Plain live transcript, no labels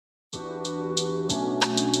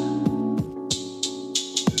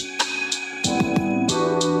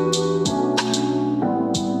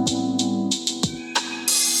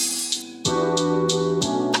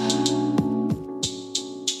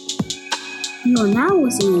You're now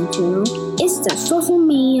listening to It's the Social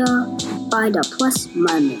Media by the Plush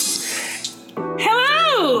Moments.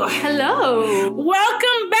 Hello! Hello!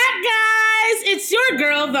 Welcome back, guys! It's your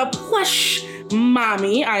girl, the Plush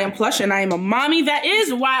Mommy. I am Plush and I am a mommy. That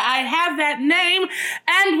is why I have that name.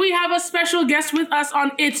 And we have a special guest with us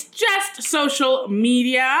on It's Just Social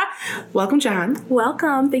Media. Welcome, Jahan.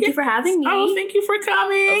 Welcome. Thank you for having me. Oh, thank you for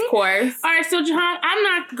coming. Of course. All right, so Jahan, I'm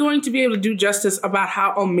not going to be able to do justice about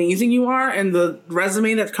how amazing you are and the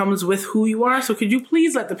resume that comes with who you are. So could you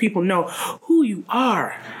please let the people know who you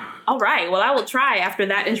are? All right. Well, I will try after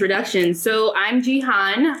that introduction. So I'm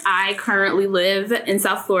Jihan. I currently live in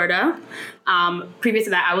South Florida. Previous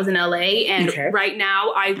to that, I was in LA. And right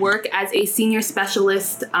now I work as a senior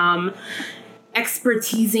specialist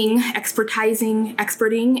experting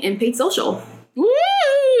in paid social.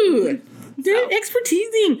 Woo!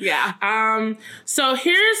 Expertising. Yeah. So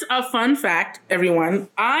here's a fun fact, everyone.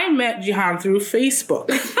 I met Jihan through Facebook.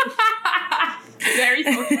 Very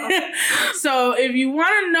social. So if you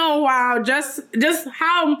want to know just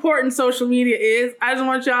how important social media is, I just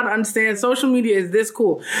want y'all to understand social media is this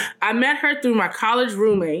cool. I met her through my college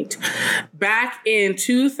roommate back in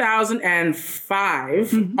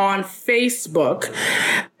 2005 on Facebook.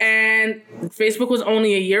 And Facebook was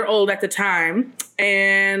only a year old at the time.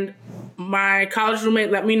 And my college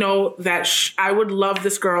roommate let me know that I would love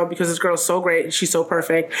this girl because this girl is so great and she's so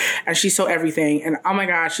perfect and she's so everything. And oh my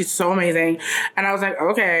God, she's so amazing. And I was like,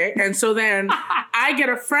 okay. And so then I get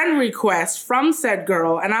a friend request from said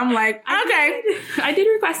girl and I'm like, okay. I did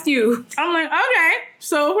request you. I'm like, okay.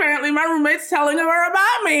 So apparently my roommate's telling her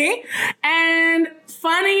about me. And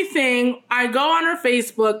funny thing, I go on her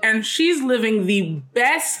Facebook and she's living the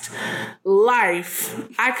best life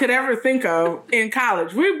I could ever think of in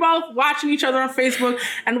college. We're both watching each other on Facebook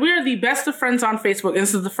and we're the best of friends on Facebook. And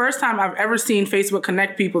this is the first time I've ever seen Facebook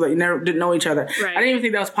connect people that didn't know each other. Right. I didn't even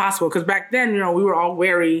think that was possible because back then, we were all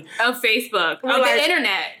wary of Facebook, of the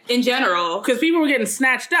internet in general. Because people were getting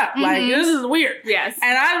snatched up. Like, this is weird. Yes.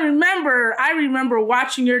 And I remember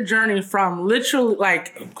watching your journey from literally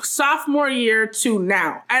like sophomore year to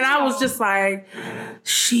now. And I was just like,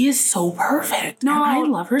 she is so perfect. No, and I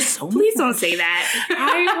love her so much. Please don't say that.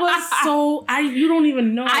 You don't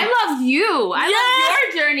even know. I love you. I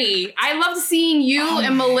love your journey. I loved seeing you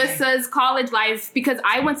and Melissa's college life because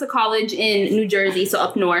I went to college in New Jersey, so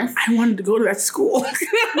up north. I wanted to go to that school.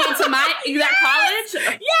 Well, to my exact college?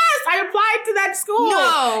 Yes, I applied to that school.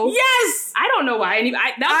 No. Yes. I don't know why.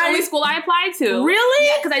 That was the only school I applied to. Really?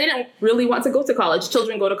 Yeah, because I didn't really want to go to college.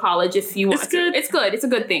 Children go to college if you want to. It's good. It's a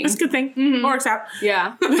good thing. It's a good thing. Works out.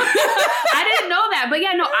 Yeah. I didn't know that. But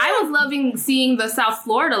yeah, no, I was loving seeing the South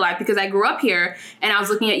Florida life because I grew up here and I was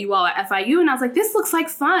looking at you all at FIU and I was like, this looks like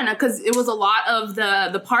fun because it was a lot of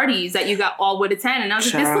the parties that you all would attend. And I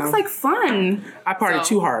was like, this looks like fun. I partied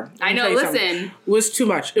too hard. I know, listen. It was too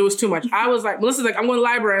much. I was like, Melissa's like, I'm going to the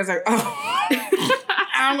library. I was like, oh.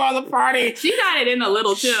 I'm going to the party. She got it in a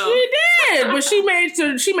little too. She did, but she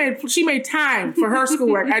made time for her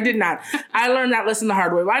schoolwork. I did not. I learned that lesson the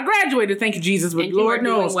hard way. Well, I graduated, thank you, Jesus, but Lord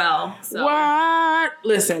knows. Well, so. What?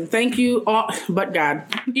 Listen, thank you, but God.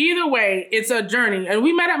 Either way, it's a journey, and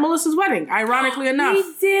we met at Melissa's wedding. Ironically enough, we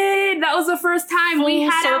did. That was the first time we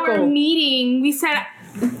had our meeting. We said,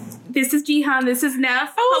 this is Jihan, this is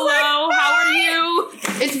Neff. Hello, how are you?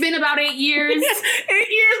 It's been about 8 years. 8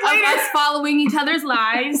 years later. Of us following each other's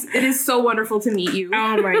lives. It is so wonderful to meet you.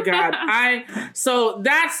 Oh my God. I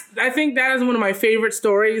think that is one of my favorite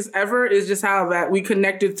stories ever is just how that we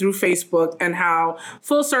connected through Facebook and how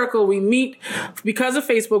full circle we meet because of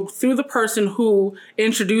Facebook through the person who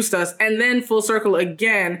introduced us and then full circle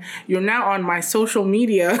again. You're now on my social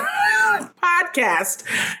media podcast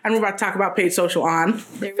and we're about to talk about paid social on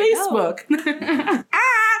Facebook.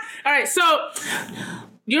 All right, so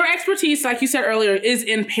your expertise, like you said earlier, is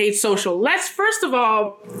in paid social. Let's first of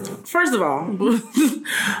all, for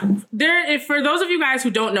those of you guys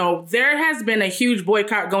who don't know, there has been a huge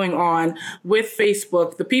boycott going on with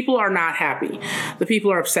Facebook. The people are not happy. The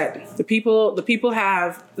people are upset. The people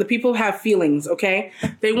have feelings. Okay,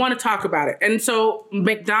 they want to talk about it, and so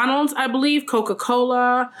McDonald's, I believe,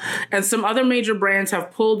 Coca-Cola, and some other major brands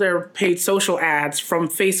have pulled their paid social ads from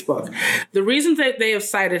Facebook. The reasons that they have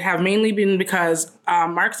cited have mainly been because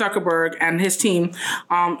Mark Zuckerberg and his team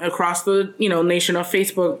across the nation of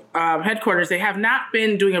Facebook headquarters, they have not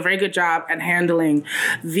been doing a very good job at handling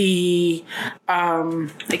the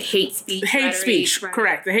hate speech. Right?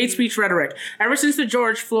 Correct, the hate speech rhetoric. Ever since the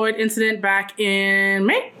George Floyd incident back in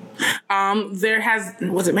May,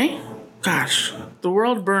 was it May? Gosh, The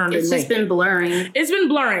world burned. It's just been blurring. It's been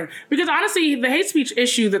blurring because honestly, the hate speech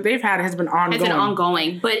issue that they've had has been ongoing. It's been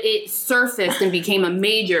ongoing, but it surfaced and became a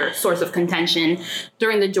major source of contention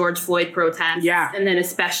during the George Floyd protests. Yeah. And then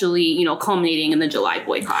especially, you know, culminating in the July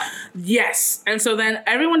boycott. Yes. And so then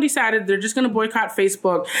everyone decided they're just going to boycott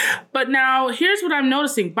Facebook. But now here's what I'm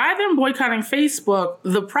noticing. By them boycotting Facebook,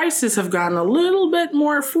 the prices have gotten a little bit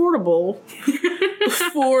more affordable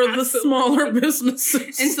for the smaller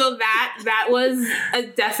businesses. And so that was a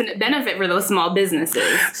definite benefit for those small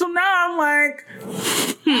businesses. So now I'm like,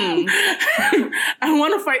 I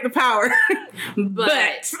want to fight the power.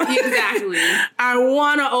 but exactly. I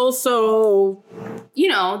want to also, you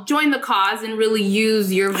know, join the cause and really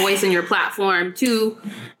use your voice and your platform to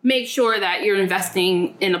make sure that you're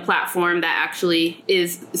investing in a platform that actually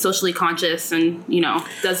is socially conscious and, you know,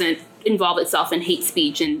 doesn't involve itself in hate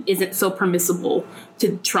speech and isn't so permissible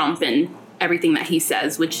to Trump and everything that he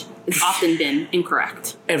says, which has often been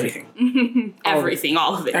incorrect. Everything.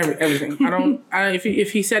 All of it. Everything.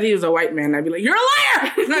 If he said he was a white man, I'd be like, you're a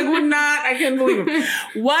liar! I would not. I can't believe him.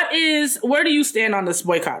 Where do you stand on this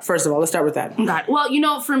boycott? First of all, let's start with that. God. Well, you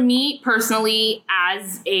know, for me personally,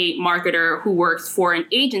 as a marketer who works for an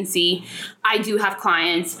agency, I do have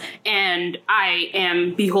clients and I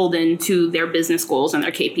am beholden to their business goals and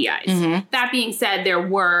their KPIs. Mm-hmm. That being said, there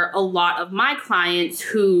were a lot of my clients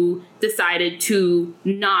who decided to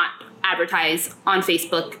not advertise on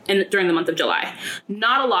Facebook during the month of July.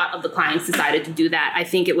 Not a lot of the clients decided to do that. I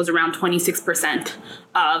think it was around 26%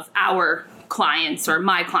 of our clients or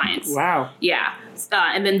my clients. Wow. Yeah.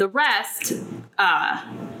 And then the rest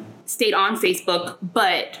stayed on Facebook,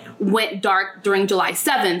 but went dark during July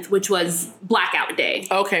 7th, which was Blackout Day.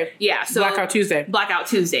 Okay. Yeah. So Blackout Tuesday. Blackout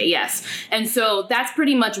Tuesday, yes. And so that's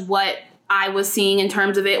pretty much what I was seeing in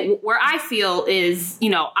terms of it. Where I feel is, you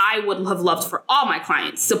know, I would have loved for all my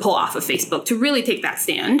clients to pull off of Facebook, to really take that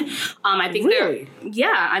stand. I think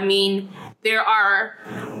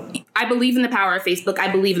I believe in the power of Facebook. I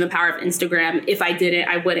believe in the power of Instagram. If I didn't,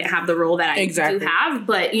 I wouldn't have the role that I do have.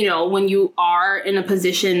 But, you know, when you are in a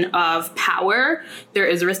position of power, there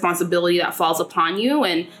is a responsibility that falls upon you.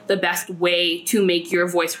 And the best way to make your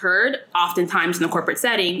voice heard, oftentimes in the corporate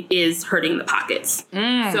setting, is hurting the pockets.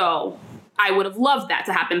 So I would have loved that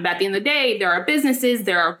to happen. But at the end of the day, there are businesses,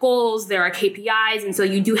 there are goals, there are KPIs. And so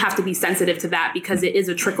you do have to be sensitive to that because it is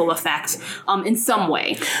a trickle effect in some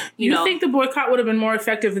way. You know? Think the boycott would have been more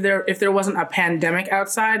effective if there wasn't a pandemic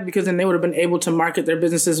outside? Because then they would have been able to market their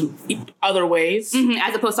businesses other ways. Mm-hmm,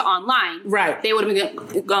 as opposed to online. Right. They would have been able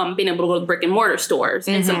to go to brick and mortar stores.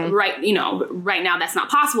 Mm-hmm. And so right now that's not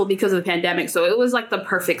possible because of the pandemic. So it was like the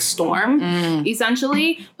perfect storm,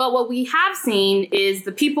 essentially. But what we have seen is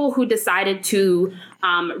the people who decided to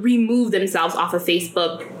remove themselves off of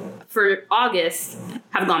Facebook for August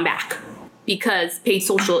have gone back because paid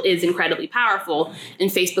social is incredibly powerful in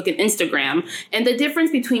Facebook and Instagram. And the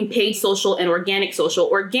difference between paid social and organic social,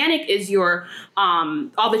 organic is your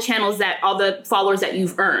all the followers that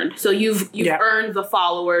you've earned. So you've earned the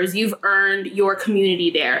followers, you've earned your community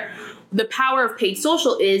there. The power of paid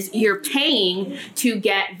social is you're paying to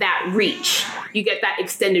get that reach. You get that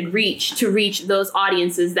extended reach to reach those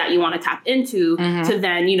audiences that you want to tap into to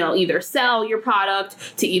then, you know, either sell your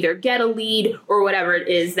product, to either get a lead or whatever it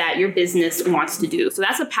is that your business wants to do. So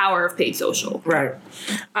that's the power of paid social. Right.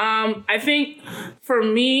 I think for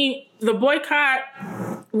me, the boycott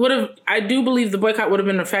I do believe the boycott would have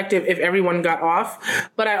been effective if everyone got off,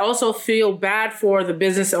 but I also feel bad for the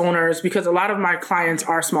business owners because a lot of my clients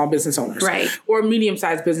are small business owners, right, or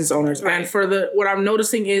medium-sized business owners. Right. And what I'm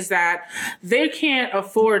noticing is that they can't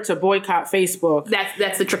afford to boycott Facebook.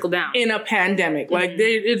 That's the trickle down in a pandemic. Like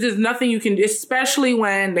there's nothing you can, especially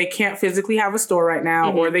when they can't physically have a store right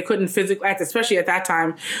now, or they couldn't physically, especially at that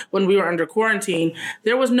time when we were under quarantine,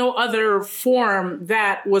 there was no other form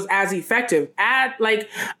that was as effective.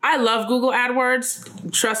 I love Google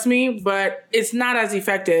AdWords, trust me, but it's not as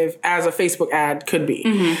effective as a Facebook ad could be.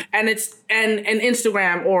 And it's and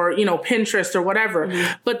Instagram or, you know, Pinterest or whatever.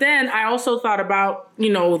 But then I also thought about,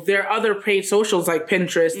 you know, there are other paid socials like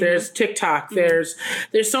Pinterest, there's TikTok, there's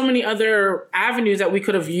so many other avenues that we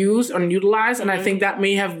could have used and utilized. And I think that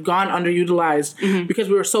may have gone underutilized because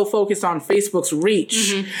we were so focused on Facebook's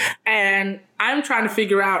reach. And I'm trying to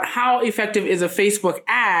figure out how effective is a Facebook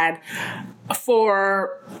ad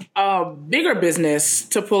for a bigger business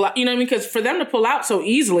to pull out, you know what I mean? Because for them to pull out so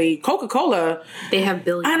easily, Coca-Cola, they have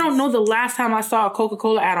billions. I don't know the last time I saw a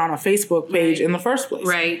Coca-Cola ad on a Facebook page in the first place.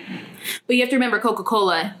 Right. But you have to remember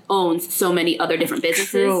Coca-Cola owns so many other different businesses.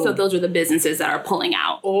 True. So those are the businesses that are pulling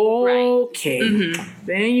out. Okay. Right. Mm-hmm.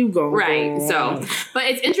 There you go. Right. So, but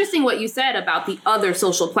it's interesting what you said about the other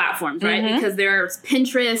social platforms, right? Mm-hmm. Because there's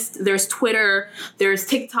Pinterest, there's Twitter, there's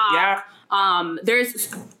TikTok. Yeah. There's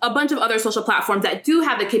a bunch of other social platforms that do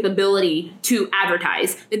have the capability to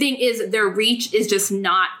advertise. The thing is, their reach is just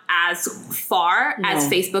not as far as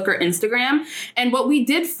Facebook or Instagram. And what we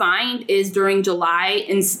did find is during July,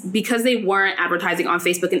 and because they weren't advertising on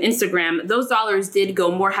Facebook and Instagram, those dollars did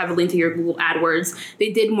go more heavily into your Google AdWords.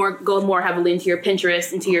 They did go more heavily into your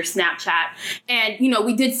Pinterest, into your Snapchat. And, you know,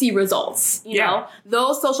 we did see results. You know,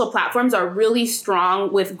 those social platforms are really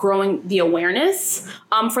strong with growing the awareness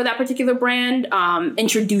for that particular brand,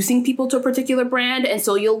 introducing people to a particular brand. And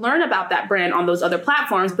so you'll learn about that brand on those other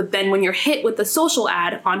platforms. But then when you're hit with the social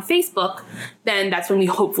ad on Facebook, then that's when we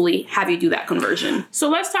hopefully have you do that conversion. So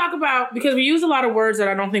let's talk about, because we use a lot of words that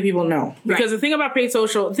I don't think people know. Because the thing about paid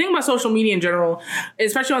social, the thing about social media in general,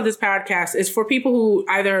 especially on this podcast, is for people who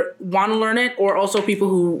either want to learn it or also people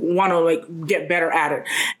who want to like get better at it.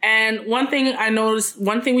 And one thing I noticed,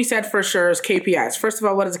 one thing we said for sure is KPIs. First of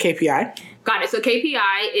all, what is a KPI? Got it. So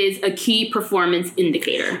KPI is a key performance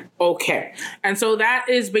indicator. Okay. And so that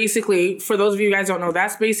is basically, for those of you guys who don't know,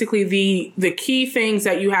 that's basically the key things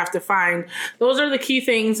that you have to find. Those are the key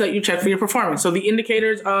things that you check for your performance. So the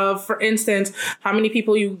indicators of, for instance, how many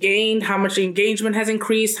people you gained, how much engagement has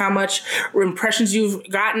increased, how much impressions you've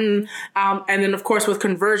gotten. And then, of course, with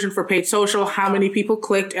conversion for paid social, how many people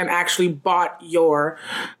clicked and actually bought your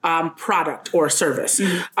product or service.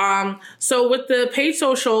 Mm-hmm. So with the paid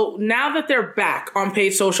social, now that they're back on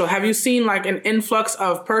paid social, have you seen like an influx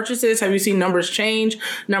of purchases? Have you seen numbers change,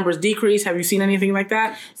 numbers decrease? Have you seen anything like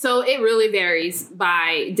that? So it really varies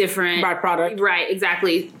by product. Right,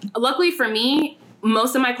 exactly. Luckily for me,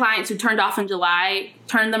 most of my clients who turned off in July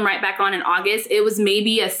turned them right back on in August. It was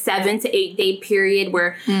maybe a 7 to 8 day period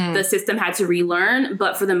where the system had to relearn.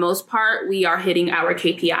 But for the most part, we are hitting our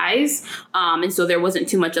KPIs. And so there wasn't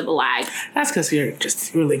too much of a lag. That's because you're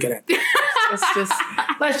just really good at it.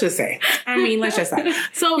 Let's just say.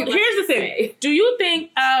 So here's the thing. Do you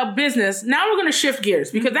think business, now we're going to shift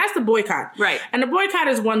gears because that's the boycott. Right. And the boycott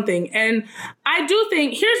is one thing. And I do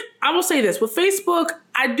think, I will say this, with Facebook,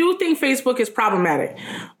 I do think Facebook is problematic,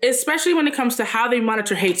 especially when it comes to how they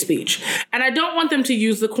monitor hate speech. And I don't want them to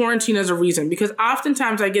use the quarantine as a reason, because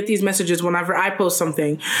oftentimes I get these messages whenever I post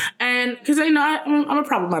something, and because I'm a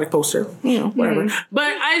problematic poster, whatever. But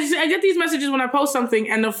I get these messages when I post something,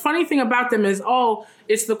 and the funny thing about them is,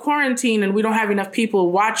 it's the quarantine and we don't have enough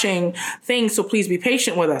people watching things, so please be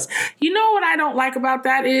patient with us. You know what I don't like about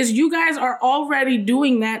that is you guys are already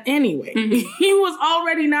doing that anyway. Mm-hmm. You was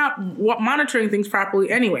already not monitoring things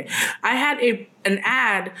properly anyway. I had an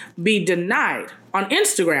ad be denied on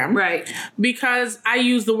Instagram, right? Because I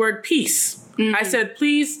used the word peace. Mm-hmm. I said,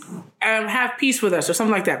 please have peace with us or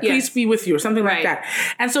something like that. Yes. Peace be with you or something like that.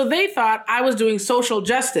 And so they thought I was doing social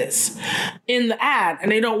justice in the ad,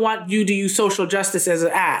 and they don't want you to use social justice as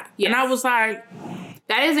an ad. Yes. And I was like...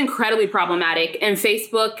 That is incredibly problematic, and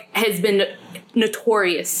Facebook has been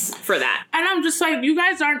notorious for that. And I'm just like, you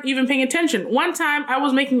guys aren't even paying attention. One time I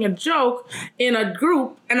was making a joke in a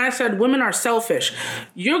group and I said, women are selfish.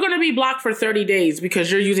 You're going to be blocked for 30 days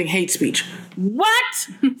because you're using hate speech. What?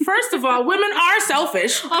 First of all, women are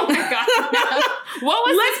selfish. Oh my God. What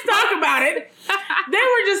was Let's talk about it. They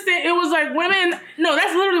were just, it was like women, no,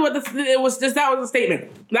 that's literally what that was the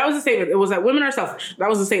statement. That was the statement. It was like women are selfish. That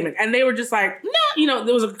was the statement. And they were just like, no,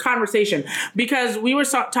 there was a conversation because we were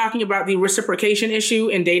talking about the reciprocation issue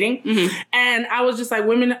in dating. Mm-hmm. And I was just like,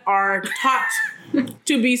 women are taught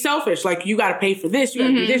to be selfish. Like, you got to pay for this. You got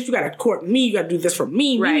to do this. You got to court me. You got to do this for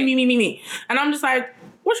me. Right. Me. And I'm just like,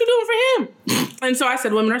 what you doing for him? And so I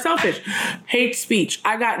said, women are selfish. Hate speech.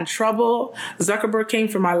 I got in trouble. Zuckerberg came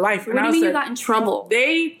for my life. What do you mean you got in trouble?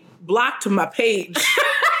 They blocked my page.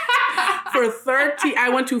 For 30, I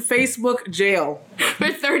went to Facebook jail. For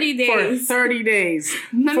 30 days. For 30 days.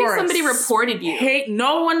 Maybe somebody reported you.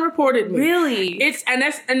 No one reported me. Really? In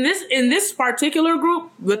this particular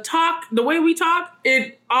group, the way we talk,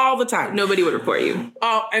 it all the time. Nobody would report you.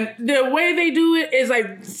 And the way they do it is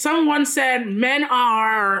like someone said men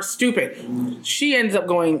are stupid. She ends up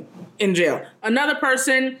going in jail. Another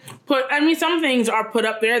person some things are put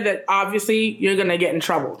up there that obviously you're going to get in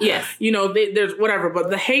trouble. Yes. There's whatever, but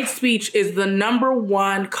the hate speech is the number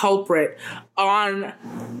one culprit on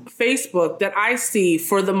Facebook that I see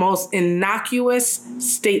for the most innocuous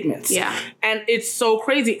statements. Yeah. And it's so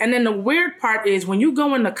crazy. And then the weird part is when you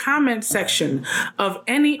go in the comment section of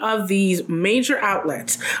any of these major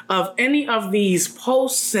outlets, of any of these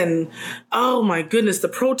posts, and oh my goodness, the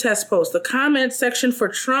protest posts, the comment section for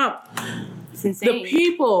Trump, it's insane. the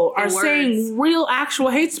people are saying real actual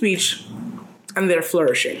hate speech and they're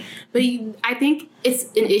flourishing. But I think it's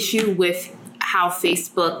an issue with how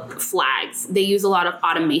Facebook flags. They use a lot of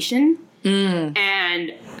automation.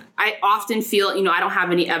 And I often feel, I don't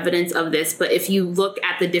have any evidence of this, but if you look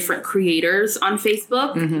at the different creators on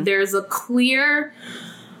Facebook, there's a clear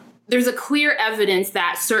evidence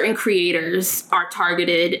that certain creators are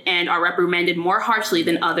targeted and are reprimanded more harshly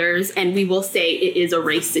than others, and we will say it is a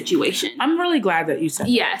race situation. I'm really glad that you said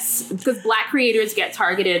that. Yes, because Black creators get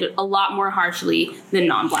targeted a lot more harshly than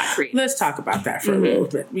non-Black creators. Let's talk about that for a little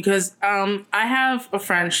bit, because I have a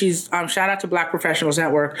friend. She's shout out to Black Professionals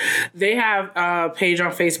Network. They have a page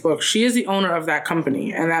on Facebook. She is the owner of that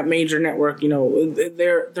company and that major network.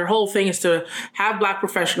 Their whole thing is to have Black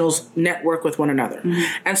professionals network with one another,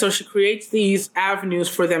 and so she creates these avenues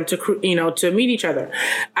for them to meet each other.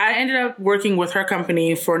 I ended up working with her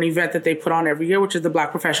company for an event that they put on every year, which is the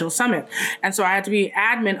Black Professional Summit. And so I had to be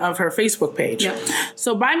admin of her Facebook page. Yep.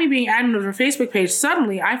 So by me being admin of her Facebook page,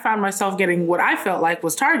 suddenly I found myself getting what I felt like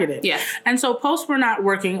was targeted. Yes. And so posts were not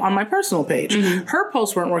working on my personal page. Her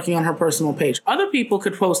posts weren't working on her personal page. Other people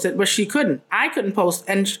could post it, but she couldn't. I couldn't post,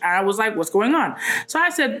 and I was like, what's going on? So I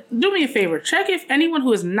said, do me a favor, check if anyone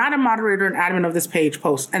who is not a moderator and admin of this page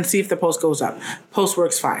posts, and see if the post goes up. Post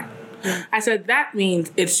works fine. I said, that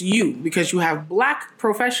means it's you, because you have Black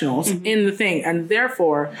professionals in the thing, and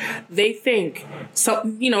therefore they think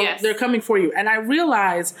they're coming for you. And I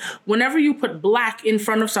realize whenever you put Black in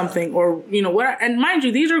front of something, or and mind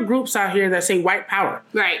you, these are groups out here that say white power,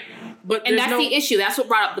 right? But and that's the issue. That's what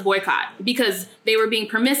brought up the boycott, because they were being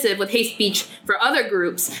permissive with hate speech for other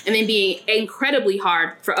groups and then being incredibly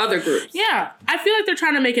hard for other groups. Yeah. I feel like they're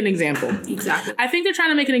trying to make an example. Exactly. I think they're trying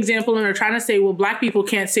to make an example, and they're trying to say, well, Black people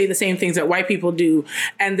can't say the same things that white people do,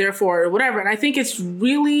 and therefore whatever. And I think it's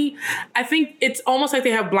almost like they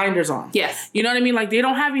have blinders on. Yes. You know what I mean? Like, they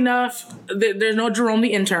don't have enough, there's no Jerome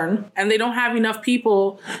the intern, and they don't have enough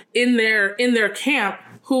people in their camp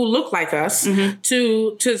who look like us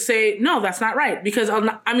to say, no, that's not right. Because,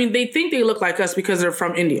 they think they look like us because they're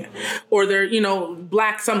from India or they're,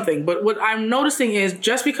 Black something. But what I'm noticing is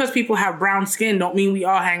just because people have brown skin don't mean we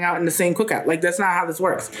all hang out in the same cookout. Like, that's not how this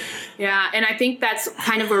works. Yeah, and I think that's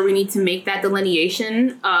kind of where we need to make that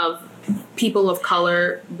delineation of people of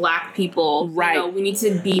color, Black people. Right. We need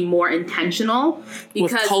to be more intentional.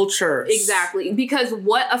 Because, with cultures. Exactly. Because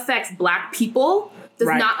what affects Black people does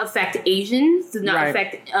not affect Asians, does not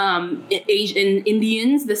affect Asian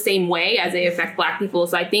Indians the same way as they affect Black people.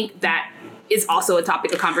 So I think that is also a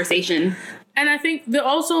topic of conversation. And I think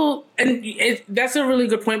that's a really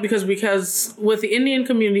good point, because with the Indian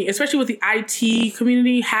community, especially with the IT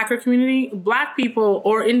community, hacker community, Black people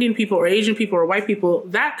or Indian people or Asian people or white people,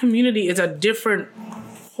 that community is a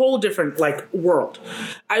whole different world.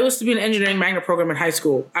 I used to be in an engineering magnet program in high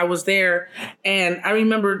school. I was there, and I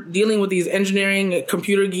remember dealing with these engineering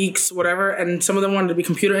computer geeks, whatever, and some of them wanted to be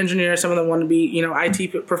computer engineers, some of them wanted to be,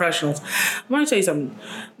 IT professionals. I want to tell you something.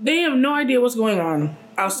 They have no idea what's going on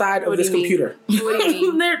outside of this computer. What do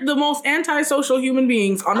you mean? They're the most antisocial human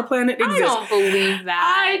beings on the planet exist. I don't believe that.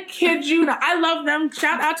 I kid you not. I love them.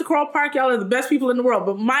 Shout out to Coral Park. Y'all are the best people in the world.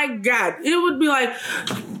 But my God, it would be like,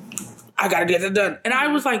 I gotta get that done. And I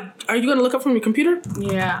was like, are you gonna look up from your computer?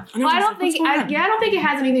 Yeah. Well, I don't think it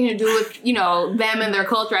has anything to do with, them and their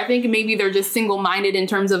culture. I think maybe they're just single-minded in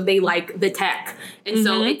terms of they like the tech. And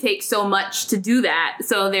so it takes so much to do that.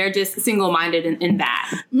 So they're just single-minded in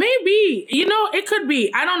that. Maybe. It could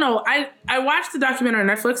be. I don't know. I watched the documentary on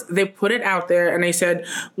Netflix. They put it out there and they said,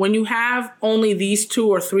 when you have only these 2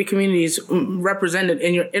 or 3 communities represented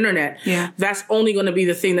in your internet, that's only going to be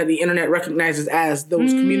the thing that the internet recognizes as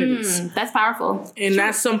those communities. That's powerful. And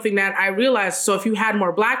that's something that I realized. So if you had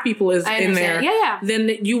more Black people in there, then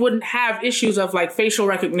you wouldn't have issues of like facial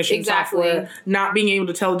recognition software not being able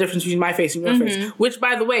to tell the difference between my face and your face. Which,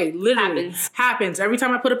 by the way, literally happens. Every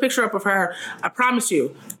time I put a picture up of her, I promise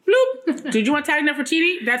you, bloop, did you want to tag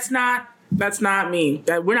Nefertiti? That's not me.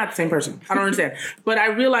 We're not the same person. I don't understand. But I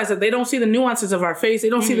realize that they don't see the nuances of our face. They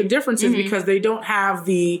don't see the differences because they don't have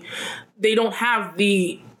the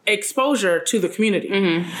exposure to the community.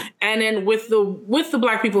 And then with the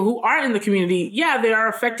Black people who are in the community, yeah, they are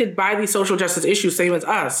affected by these social justice issues, same as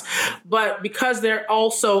us. But because they're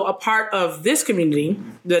also a part of this community,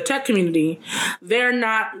 the tech community, they're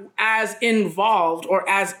not as involved or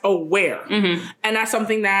as aware. And that's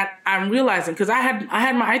something that I'm realizing, because I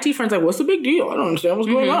had my IT friends like, what's the big deal? I don't understand what's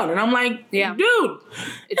going on. And I'm like, dude,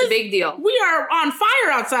 it's a big deal. We are on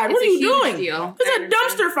fire outside. What are you doing? Deal. It's a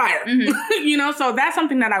dumpster fire. You know, so that's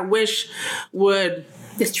something that I wish would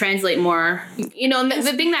just translate more. You know,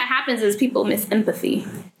 the thing that happens is people miss empathy.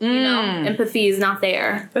 You know, empathy is not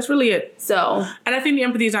there. That's really it. So, and I think the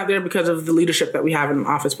empathy is not there because of the leadership that we have in the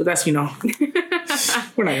office, but that's, you know,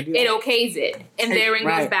 we're not gonna do that. It okays it. And therein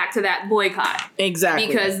goes back to that boycott. Exactly.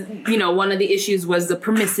 Because, you know, one of the issues was the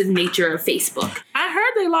permissive nature of Facebook. I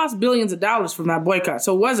heard they lost billions of dollars from that boycott,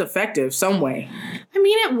 so it was effective some way. I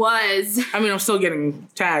mean, it was. I mean, I'm still getting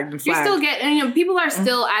tagged and flagged. You're still getting, you know, people are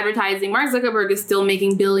still advertising. Mark Zuckerberg is still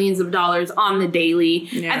making billions of dollars on the daily.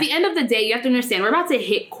 Yeah. At the end of the day, you have to understand, we're about to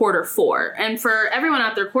hit Q4. And for everyone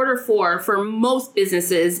out there, Q4, for most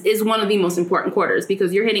businesses, is one of the most important quarters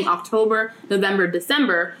because you're hitting October, November,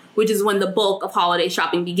 December, which is when the bulk of holiday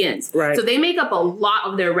shopping begins. Right. So they make up a lot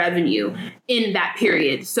of their revenue in that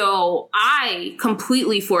period. So I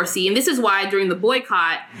completely foresee, and this is why during the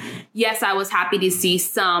boycott, yes, I was happy to see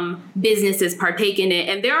some businesses partake in it.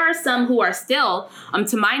 And there are some who are still,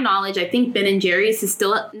 to my knowledge, I think Ben & Jerry's has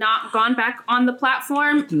still not gone back on the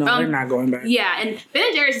platform. No, they're not going back. Yeah, and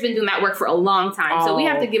Ben & Jerry's has been doing that work for a long time. So we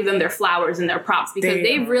have to give them their flowers and their props because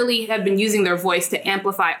they really have been using their voice to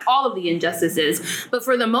amplify all of the injustices. But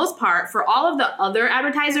for the most part, for all of the other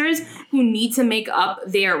advertisers who need to make up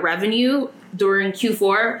their revenue during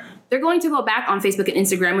Q4, they're going to go back on Facebook and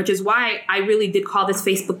Instagram, which is why I really did call this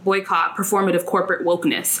Facebook boycott performative corporate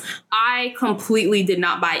wokeness. I completely did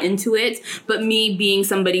not buy into it, but me being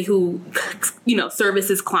somebody who, you know,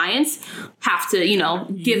 services clients, have to, you know,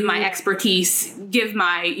 give my expertise, give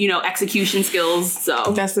my, you know, execution skills.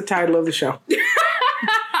 So that's the title of the show.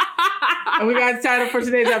 And we got the title for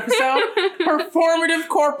today's episode, Performative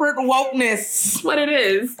Corporate Wokeness. That's what it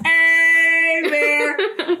is. Hey there.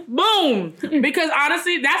 Boom. Because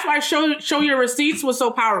honestly, that's why Show Your Receipts was so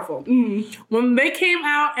powerful. When they came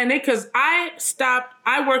out and because I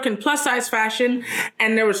work in plus size fashion,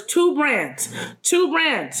 and there was two brands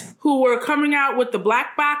who were coming out with the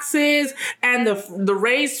black boxes and the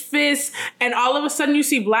raised fists, and all of a sudden you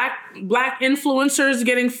see black influencers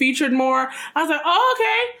getting featured more. I was like, oh,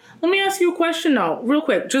 okay. Let me ask you a question though, real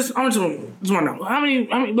quick. I just want to know how many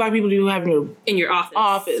Black people do you have in your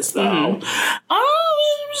office though?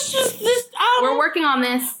 Oh, it's just this. We're working on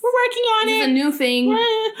this. We're working on it. It's a new thing.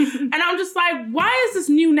 And I'm just like, why is this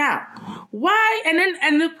new now? Why?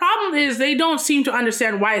 And the problem is they don't seem to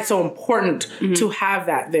understand why it's so important to have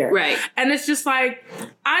that there. Right. And it's just like,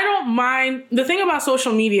 I don't mind. The thing about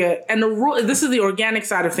social media and the rule, this is the organic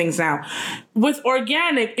side of things now. With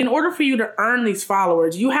organic, in order for you to earn these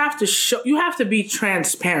followers, you have to be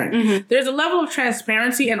transparent. There's a level of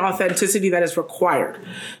transparency and authenticity that is required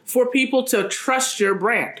for people to trust your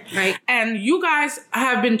brand. Right. And you guys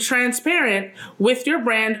have been transparent with your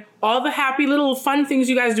brand, all the happy little fun things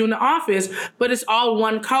you guys do in the office, but it's all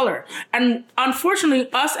one color. And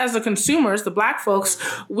unfortunately, us as the consumers, the Black folks,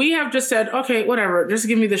 we have just said, okay, whatever, just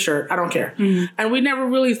give me the shirt. I don't care. And we never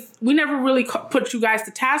really put you guys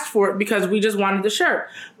to task for it because we just wanted the shirt.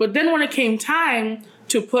 But then when it came time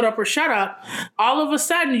to put up or shut up, all of a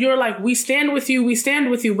sudden you're like, we stand with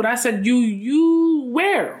you. But I said,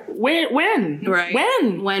 where, when? Right.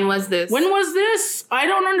 When was this? I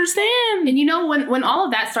don't understand. And you know, when all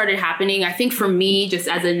of that started happening, I think for me, just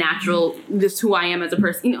as a natural, just who I am as a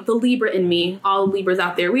person, you know, the Libra in me, all Libras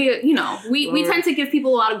out there, we tend to give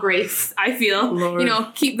people a lot of grace, I feel, you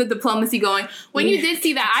know, keep the diplomacy going. When you did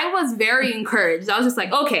see that, I was very encouraged. I was just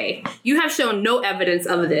like, okay, you have shown no evidence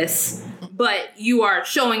of this, but you are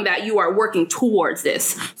showing that you are working towards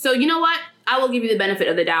this. So you know what? I will give you the benefit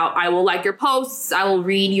of the doubt. I will like your posts. I will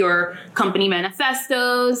read your company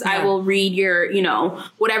manifestos. Yeah. I will read your, you know,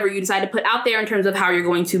 whatever you decide to put out there in terms of how you're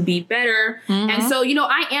going to be better. And so, you know,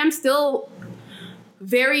 I am still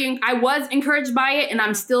I was encouraged by it, and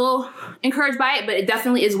I'm still encouraged by it, but it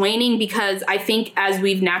definitely is waning because I think as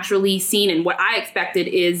we've naturally seen and what I expected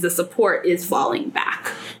is the support is falling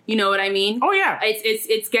back. You know what I mean? Oh yeah.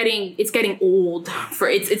 It's getting old for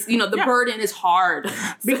it's you know, the burden is hard.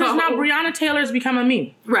 Because now Breonna Taylor's become a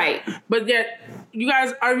meme. Right. But yet you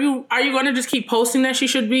guys, are you going to just keep posting that she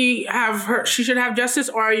should have justice,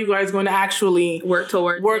 or are you guys going to actually work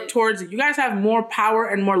towards it? You guys have more power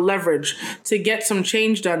and more leverage to get some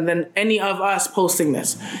change done than any of us posting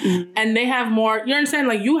this. Mm-hmm. And they have more, you understand,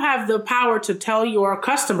 like you have the power to tell your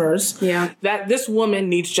customers that this woman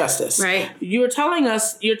needs justice. Right. You're telling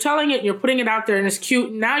it, you're putting it out there and it's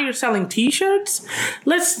cute. Now you're selling t-shirts.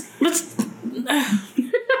 Let's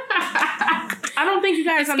I don't think you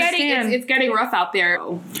guys understand. It's getting rough out there.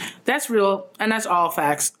 That's real, and that's all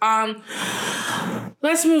facts.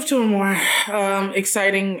 Let's move to a more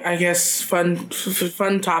exciting, I guess, fun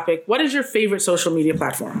topic. What is your favorite social media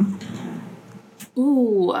platform?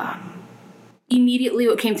 Ooh. Immediately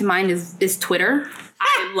what came to mind is Twitter.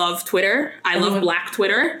 I love Twitter. I love Black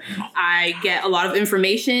Twitter. I get a lot of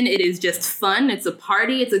information. It is just fun. It's a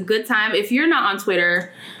party. It's a good time. If you're not on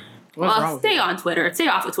Twitter... Well, stay on Twitter. Stay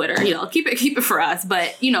off of Twitter. Keep it for us.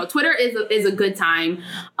 But Twitter is a good time.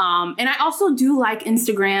 And I also do like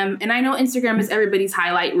Instagram. And I know Instagram is everybody's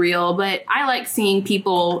highlight reel, but I like seeing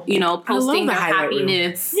people, posting their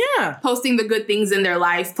happiness, posting the good things in their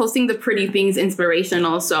life, posting the pretty things,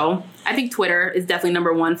 inspirational. So I think Twitter is definitely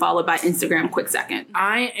number one, followed by Instagram, quick second.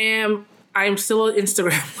 I'm still an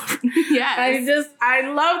Instagram lover. Yes. I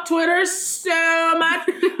love Twitter so much.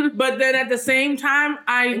 But then at the same time,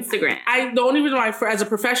 Instagram. The only reason why, as a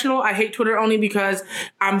professional, I hate Twitter only because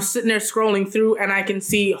I'm sitting there scrolling through and I can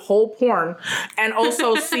see whole porn and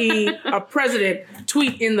also see a president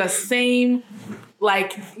tweet in the same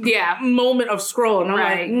moment of scroll. And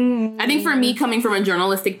I'm I think for me, coming from a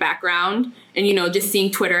journalistic background and, just seeing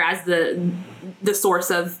Twitter as the source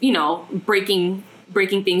of,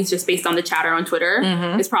 breaking things just based on the chatter on Twitter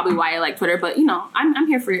is probably why I like Twitter. But I'm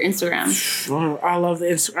here for your Instagram. I love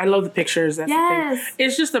the pictures. That's the thing.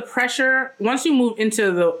 It's just the pressure. Once you move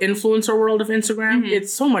into the influencer world of Instagram,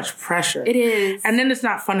 it's so much pressure. It is, and then it's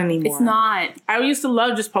not fun anymore. It's not. I used to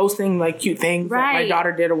love just posting cute things that my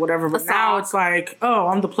daughter did or whatever. But now it's like, oh,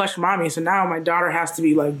 I'm the plush mommy, so now my daughter has to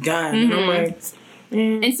be done. And I'm like.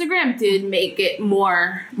 Instagram did make it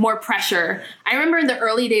more pressure. I remember in the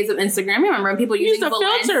early days of Instagram, I remember when people using the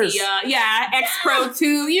filters. X Pro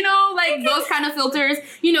 2, those kind of filters.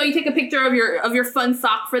 You take a picture of your fun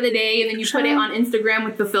sock for the day and then you put it on Instagram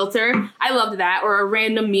with the filter. I loved that. Or a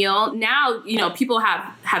random meal. Now, people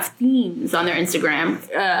have themes on their Instagram.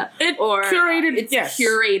 Curated. It's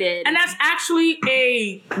curated. And that's actually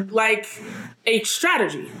a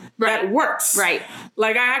strategy. Right. That works. Right.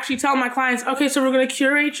 I actually tell my clients, okay, so we're going to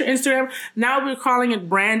curate your Instagram. Now we're calling it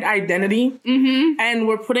brand identity. Mm-hmm. And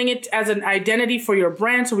we're putting it as an identity for your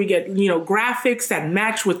brand. So we get, graphics that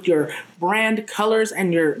match with your brand colors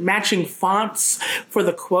and your matching fonts for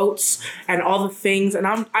the quotes and all the things. And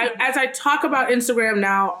as I talk about Instagram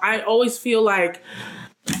now, I always feel like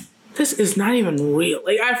this is not even real.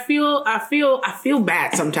 I feel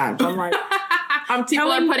bad sometimes. I'm like,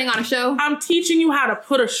 People are putting on a show. I'm teaching you how to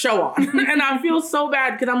put a show on. And I feel so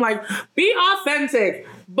bad because I'm like, be authentic,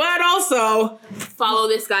 but also follow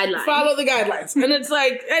this guideline. Follow the guidelines. And it's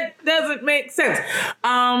it doesn't make sense.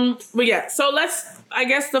 But yeah, so I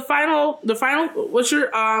guess the final, what's your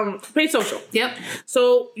paid social? Yep.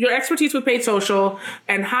 So your expertise with paid social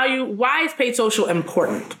and why is paid social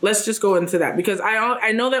important? Let's just go into that because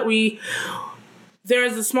I know that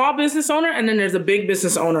there's a small business owner and then there's a big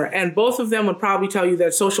business owner. And both of them would probably tell you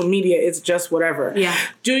that social media is just whatever. Yeah.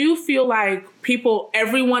 Do you feel like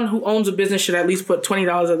everyone who owns a business should at least put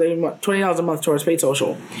 $20 a month towards paid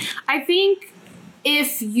social? I think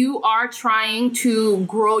if you are trying to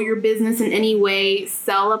grow your business in any way,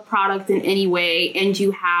 sell a product in any way, and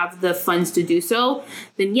you have the funds to do so,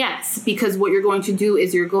 then yes, because what you're going to do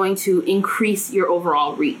is you're going to increase your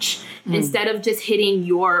overall reach. Instead of just hitting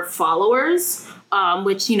your followers,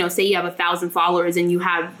 which, say you have 1,000 followers and you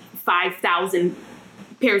have 5,000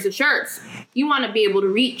 pairs of shirts, you want to be able to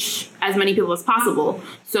reach as many people as possible.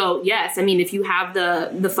 So yes, if you have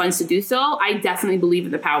the funds to do so, I definitely believe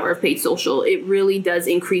in the power of paid social. It really does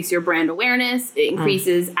increase your brand awareness. It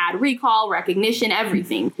increases ad recall, recognition,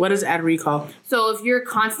 everything. What is ad recall? So if you're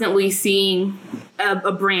constantly seeing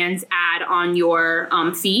a brand's ad on your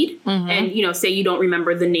feed and, say you don't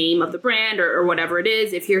remember the name of the brand or whatever it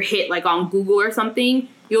is, if you're hit on Google or something,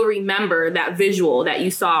 you'll remember that visual that you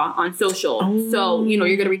saw on social. So,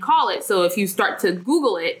 you're going to recall it. So if you start to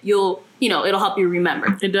Google it, you'll it'll help you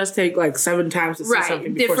remember. It does take like 7 times to see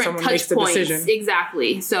something before someone makes the decision.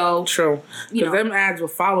 Exactly. So true. Because them ads will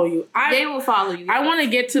follow you. They will follow you. I want to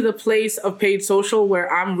get to the place of paid social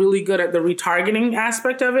where I'm really good at the retargeting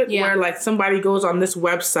aspect of it, where like somebody goes on this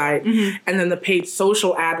website and then the paid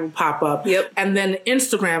social ad will pop up. Yep. And then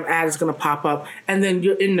Instagram ad is going to pop up, and then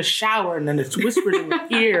you're in the shower and then it's whispered in your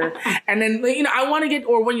ear. And then, I want to get,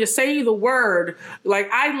 or when you say the word, like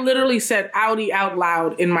I literally said Audi out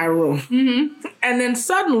loud in my room. Mm-hmm. And then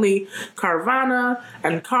suddenly Carvana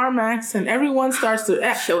and CarMax and everyone starts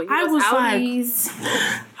to show you I was Audis.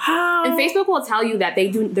 Like, how? And Facebook will tell you that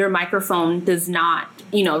their microphone does not,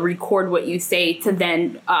 record what you say to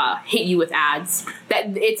then hit you with ads.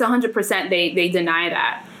 That it's 100% they deny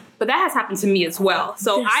that. But that has happened to me as well.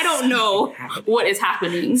 So I don't know what is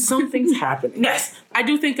happening. Something's happening. Yes, I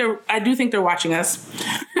do think they're watching us.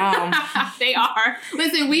 They are.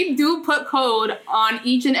 Listen, we do put code on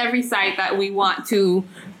each and every site that we want to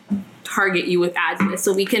target you with ads with,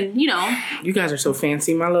 so we can, You guys are so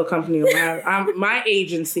fancy. My little company, my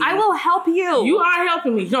agency. I will help you. You are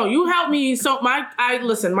helping me. No, you help me. So my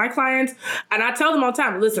clients, and I tell them all the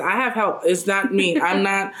time, listen, I have help. It's not me. I'm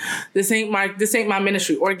not. This ain't my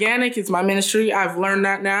ministry. Organic is my ministry. I've learned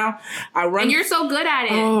that now. I run. And you're so good at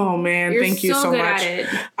it. Oh man, thank you so much.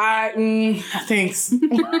 Thanks.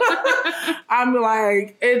 I'm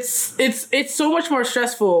like, it's so much more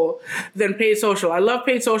stressful than paid social. I love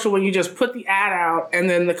paid social when you just put the ad out and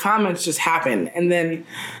then the comments just happen and then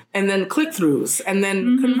click-throughs and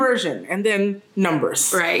then conversion and then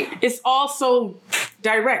numbers. Right. It's all so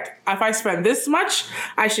direct. If I spend this much,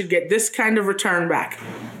 I should get this kind of return back.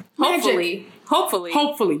 Hopefully.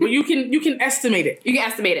 But you can estimate it. You can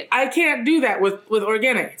estimate it. I can't do that with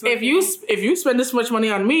organic. If you spend this much money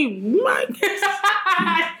on me,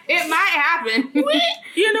 it might happen. People,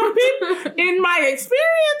 in my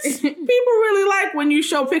experience, people really like when you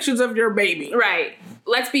show pictures of your baby. Right.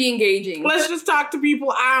 Let's be engaging. Let's just talk to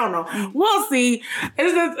people. I don't know. We'll see.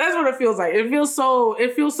 That's what it feels like. It feels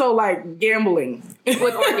so like gambling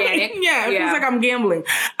with organic. Yeah, it feels like I'm gambling.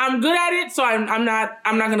 I'm good at it, so I'm not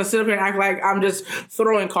gonna sit up here and act like I'm just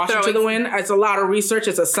throwing caution to the wind. It's a lot of research.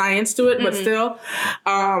 It's a science to it, but still,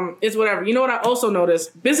 it's whatever. You know what I also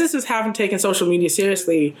noticed? Businesses haven't taken social media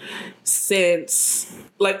seriously since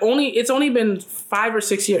it's only been 5 or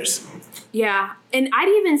 6 years. Yeah. And I'd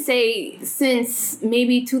even say since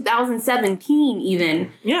maybe 2017 even.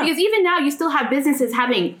 Yeah. Because even now you still have businesses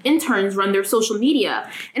having interns run their social media.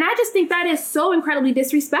 And I just think that is so incredibly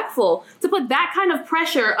disrespectful to put that kind of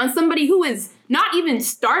pressure on somebody who is not even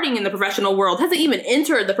starting in the professional world, hasn't even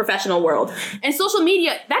entered the professional world. And social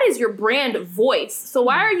media, that is your brand voice. So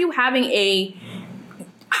why are you having a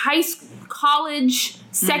college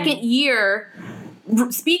second year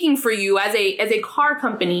speaking for you as a car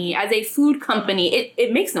company, as a food company?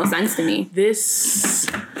 It makes no sense to me. This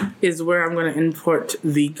is where I'm going to import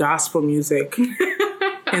the gospel music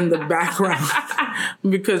in the background.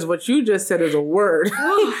 Because what you just said is a word.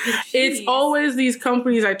 Oh, it's always these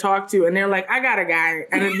companies I talk to and they're like, I got a guy,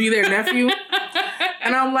 and it'd be their nephew.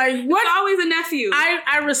 And I'm like, what? It's always a nephew.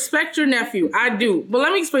 I respect your nephew. I do. But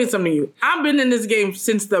let me explain something to you. I've been in this game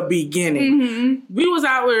since the beginning. Mm-hmm. We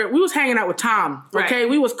was hanging out with Tom. Okay? Right.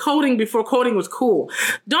 We was coding before coding was cool.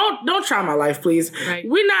 Don't try my life, please. Right.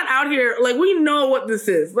 We're not out here, like, we know what this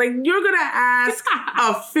is. Like, you're gonna ask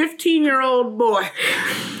a 15-year-old boy,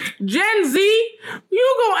 Gen Z,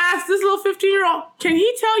 you go ask this little 15-year-old, can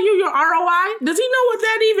he tell you your ROI? Does he know what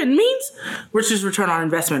that even means? Which is return on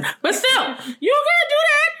investment. But still, you can't do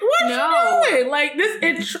that. What you doing? Like this,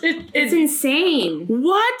 it's insane.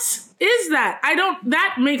 What is that?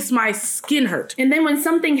 That makes my skin hurt. And then when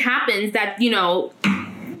something happens that,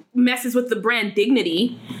 messes with the brand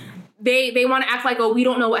dignity, they want to act like, oh, we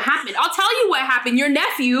don't know what happened. I'll tell you what happened. Your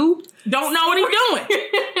nephew don't know what he's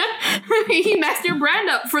doing. He messed your brand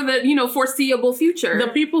up for the, foreseeable future. The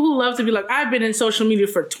people who love to be like, I've been in social media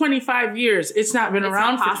for 25 years. It's not been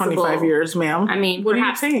around for 25 years, ma'am. I mean,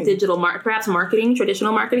 perhaps perhaps marketing,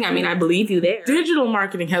 traditional marketing. I mean, I believe you there. Digital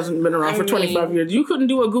marketing hasn't been around for 25 years. You couldn't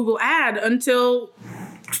do a Google ad until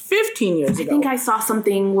 15 years ago. I think I saw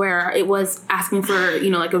something where it was asking for,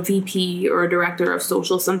 like a VP or a director of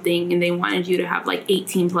social something, and they wanted you to have like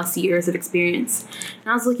 18 plus years of experience.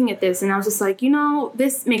 And I was looking at this and I was just like,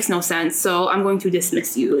 this makes no sense. So I'm going to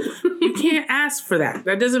dismiss you. You can't ask for that.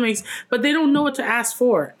 That doesn't make sense. But they don't know what to ask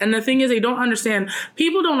for. And the thing is, they don't understand.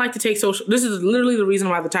 People don't like to take social. This is literally the reason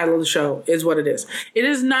why the title of the show is what it is. It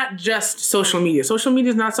is not just social media. Social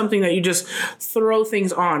media is not something that you just throw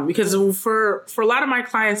things on, because for a lot of my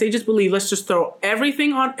clients, clients, they just believe, let's just throw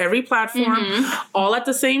everything on every platform all at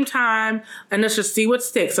the same time, and let's just see what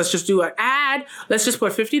sticks. Let's just do an ad. Let's just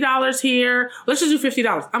put $50 here. Let's just do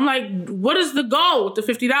 $50. I'm like, what is the goal with the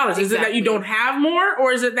 $50? Exactly. Is it that you don't have more,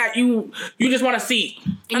 or is it that you just want to see?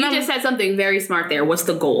 And you just said something very smart there. What's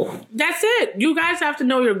the goal? That's it. You guys have to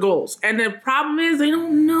know your goals. And the problem is they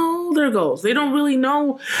don't know their goals. They don't really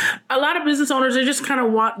know. A lot of business owners, they just kind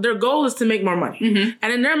of want, their goal is to make more money.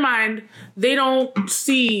 And in their mind, they don't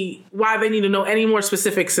see why they need to know any more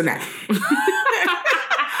specifics than that.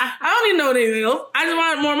 I don't need to know anything else. I just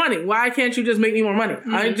want more money. Why can't you just make me more money?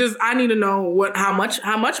 I need to know how much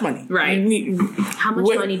money. Right. How much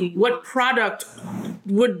money do you What want? product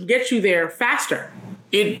would get you there faster?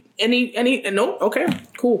 No? Okay,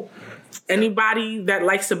 cool. Anybody that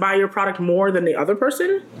likes to buy your product more than the other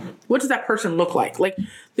person? What does that person look like? Like,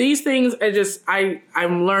 these things are just,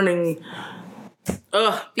 I'm learning.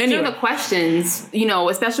 These are the questions,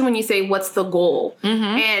 especially when you say, what's the goal?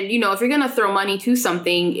 And, if you're going to throw money to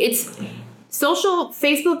something, it's social,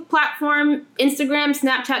 Facebook platform, Instagram,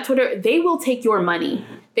 Snapchat, Twitter, they will take your money.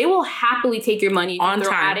 They will happily take your money on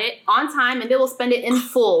time. At it on time, and they will spend it in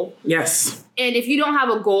full. Yes. And if you don't have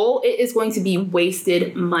a goal, it is going to be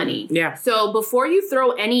wasted money. Yeah. So before you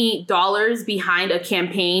throw any dollars behind a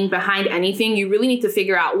campaign, behind anything, you really need to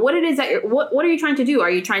figure out what it is that what are you trying to do?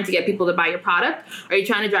 Are you trying to get people to buy your product? Are you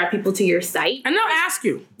trying to drive people to your site? And they'll ask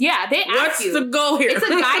you. Yeah, they ask you. What's the goal here? It's a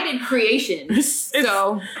guided creation.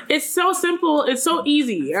 It's so simple. It's so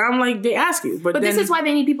easy. And I'm like, they ask you. But this is why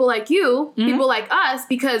they need people like you, people like us,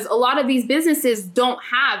 because a lot of these businesses don't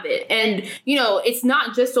have it. And, it's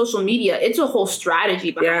not just social media. It's a whole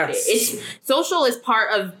strategy behind it. Social is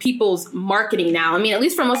part of people's marketing now. I mean, at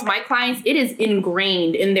least for most of my clients, it is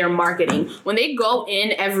ingrained in their marketing. When they go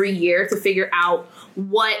in every year to figure out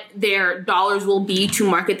what their dollars will be to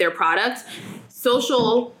market their product,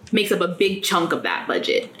 social makes up a big chunk of that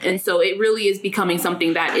budget. And so it really is becoming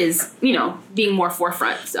something that is, being more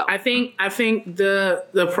forefront. So I think the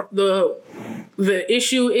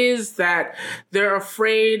issue is that they're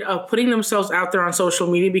afraid of putting themselves out there on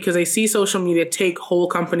social media because they see social media take whole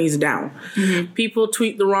companies down. People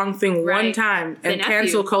tweet the wrong thing one time, and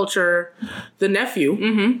cancel culture, the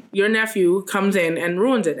nephew, your nephew comes in and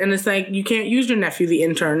ruins it. And it's like, you can't use your nephew, the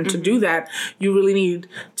intern, to do that. You really need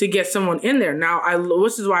to get someone in there. Now,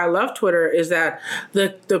 this is why I love Twitter, is that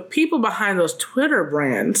the people behind those Twitter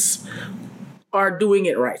brands are doing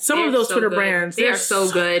it right. Some of those Twitter brands, they are so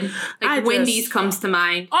good. Like Wendy's comes to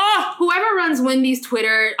mind. Oh, whoever runs Wendy's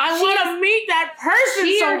Twitter, I want to meet that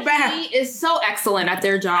person so bad. She is so excellent at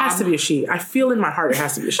their job. It has to be a she. I feel in my heart it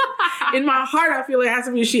has to be a she. In my heart, I feel it has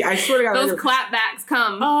to be a she. I swear to God. Those clapbacks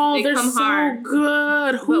come. Oh, they're come so hard.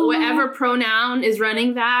 good. But whatever pronoun is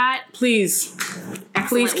running that, please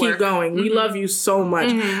keep going. We love you so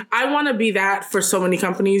much. I want to be that for so many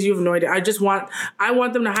companies. You have no idea. I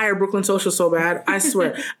want them to hire Brooklyn Social so bad. I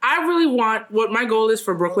swear. I really want, what my goal is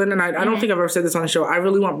for Brooklyn, and I don't think I've ever said this on the show, I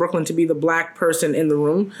really want Brooklyn to be the black person in the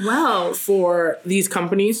room for these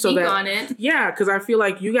companies. So Speak on it. Yeah, because I feel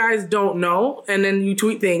like you guys don't know, and then you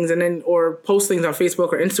tweet things or post things on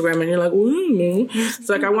Facebook or Instagram, and you're like, ooh. It's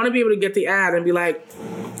like, I want to be able to get the ad and be like,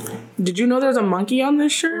 did you know there's a monkey on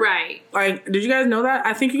this shirt? Right. Like, did you guys know that?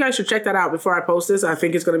 I think you guys should check that out before I post this. I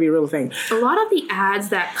think it's going to be a real thing. A lot of the ads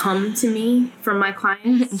that come to me from my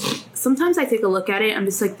clients, sometimes I take a look at it. I'm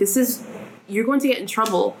just like, you're going to get in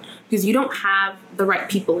trouble because you don't have the right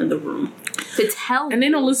people in the room to tell. And they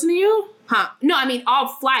don't listen to you? Huh? No, I mean, I'll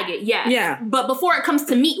flag it, yes. Yeah. But before it comes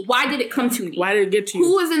to me, why did it come to me? Why did it get to you?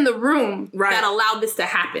 Who was in the room that allowed this to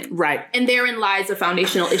happen? Right. And therein lies a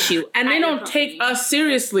foundational issue. And they don't take us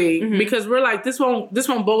seriously because we're like, this won't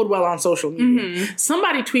bode well on social media.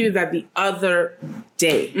 Somebody tweeted that the other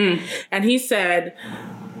day. And he said,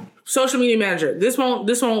 social media manager, this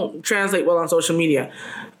won't translate well on social media.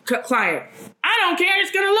 Client, I don't care.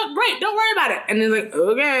 It's going to look great. Don't worry about it. And they're like,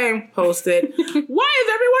 okay, post it. Why is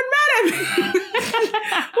everyone mad at me?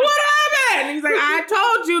 What happened? And he's like, I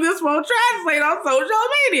told you this won't translate on social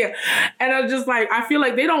media. And I was just like, I feel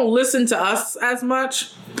like they don't listen to us as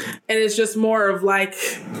much. And it's just more of like...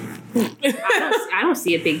 I don't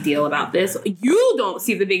see a big deal about this. You don't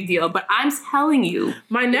see the big deal, but I'm telling you,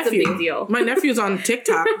 it's a big deal. My nephew's on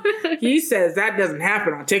TikTok. He says that doesn't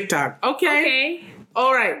happen on TikTok. Okay.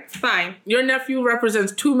 All right. Fine. Your nephew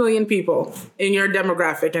represents 2 million people in your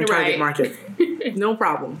demographic and target market. No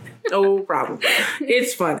problem. No problem.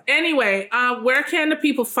 It's fun. Anyway, where can the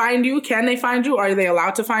people find you? Can they find you? Are they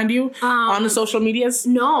allowed to find you on the social medias?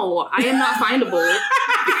 No, I am not findable.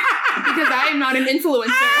 Because I am not an influencer.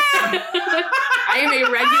 I am a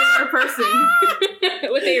regular person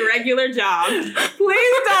with a regular job.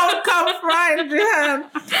 Please don't come find Jihan.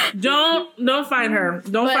 Don't find her.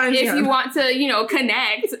 Don't find Jihan. If you want to,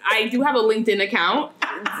 connect, I do have a LinkedIn account.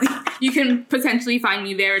 You can potentially find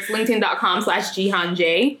me there. It's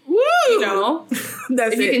linkedin.com/JihanJ. Woo!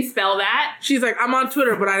 That's if you can spell that. She's like, I'm on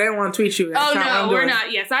Twitter, but I didn't want to tweet you. That's no, we're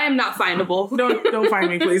not. Yes, I am not findable. Don't find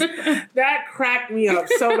me, please. That cracked me up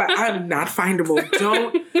so bad. I'm not findable.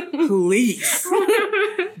 Please.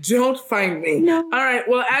 Don't find me. No. All right.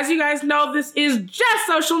 Well, as you guys know, this is just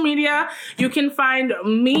social media. You can find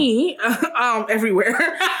me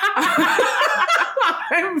everywhere.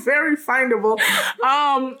 I'm very findable.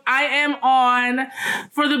 I am on,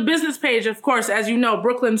 for the business page, of course, as you know,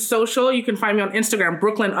 Brooklyn Social. You can find me on Instagram,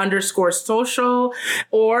 Brooklyn_social,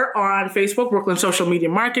 or on Facebook, Brooklyn Social Media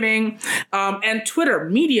Marketing, and Twitter,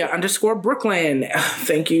 Media_Brooklyn.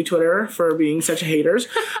 Thank you, Twitter, for being such haters.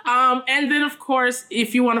 And then, of course,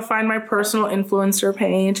 if you want to find my personal influencer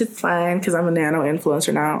page, it's fine because I'm a nano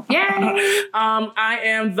influencer now. Yay! I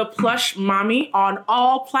am the Plush Mommy on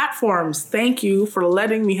all platforms. Thank you for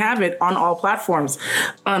letting me have it on all platforms,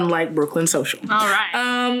 unlike Brooklyn Social. All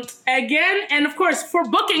right. Again, and of course, for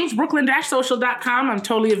bookings, brooklyn-social.com. I'm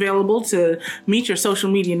totally available to meet your social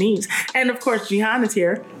media needs. And of course, Jihan is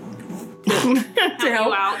here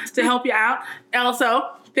to help you out. Also,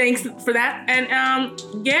 thanks for that. And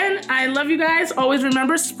again, I love you guys. Always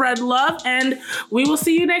remember, spread love, and we will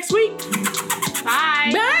see you next week.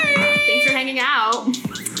 Bye. Bye.